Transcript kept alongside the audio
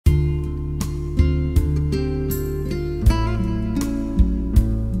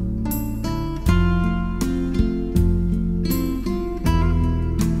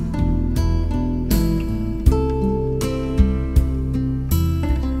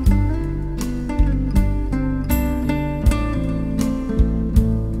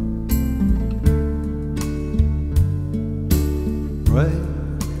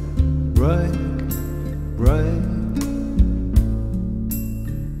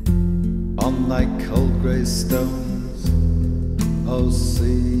like cold grey stones, oh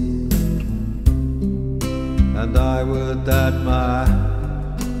sea. And I would that my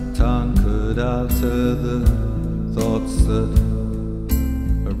tongue could utter the thoughts that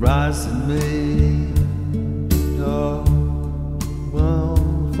arise in me. Oh, well,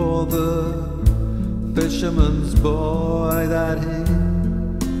 for the fisherman's boy that he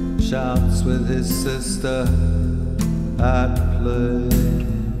shouts with his sister at play.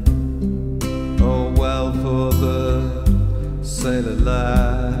 Oh, well, for the sailor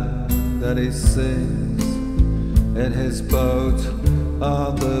lad that he sings in his boat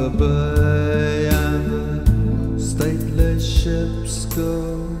on the bay, and the stately ships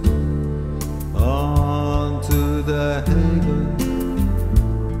go on to their haven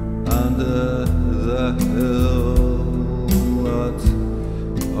under the hill. But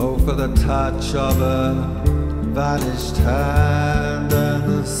oh, for the touch of a vanished hand and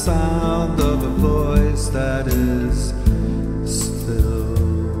the sound of a voice that is still.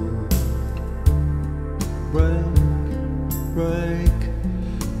 Break, break,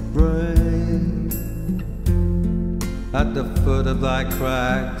 break at the foot of thy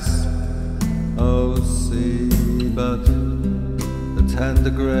crags, oh sea. But the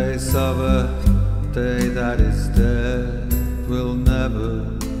tender grace of a day that is dead will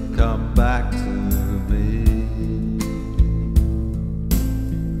never come back to me.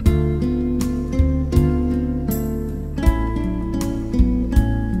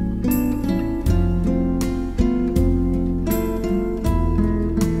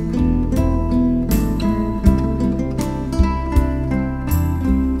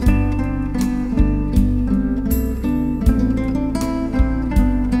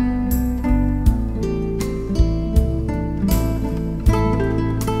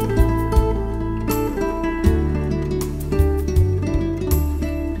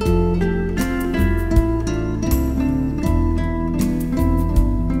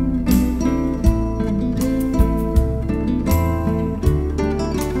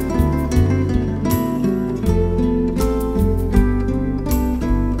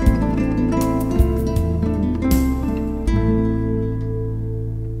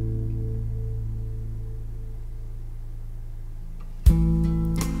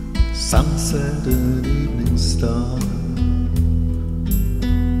 Sunset and evening star,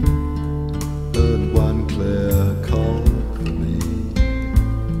 heard one clear call for me,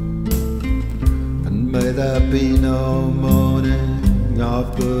 and may there be no moaning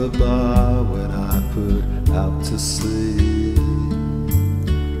of the bar when I put out to sea.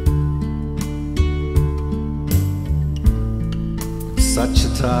 Such a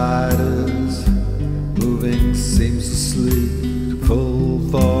tide as moving seems asleep, full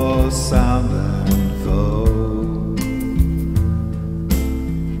for sound and foe,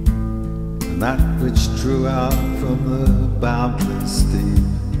 and that which drew out from the boundless deep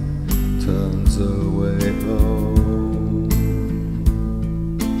turns away home.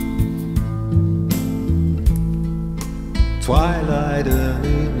 Twilight and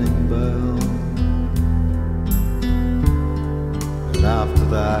evening bell, and after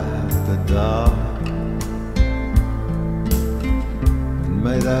that the dark.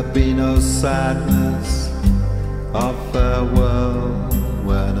 May there be no sadness of farewell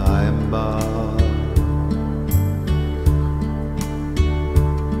when I embark.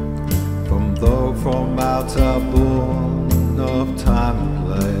 From out our bourne of time and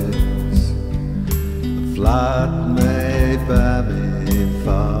place, the flood may bear me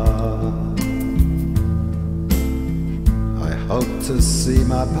far. I hope to see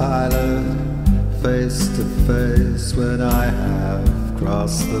my pilot face to face when I have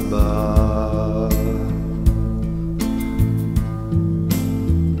cross the bar.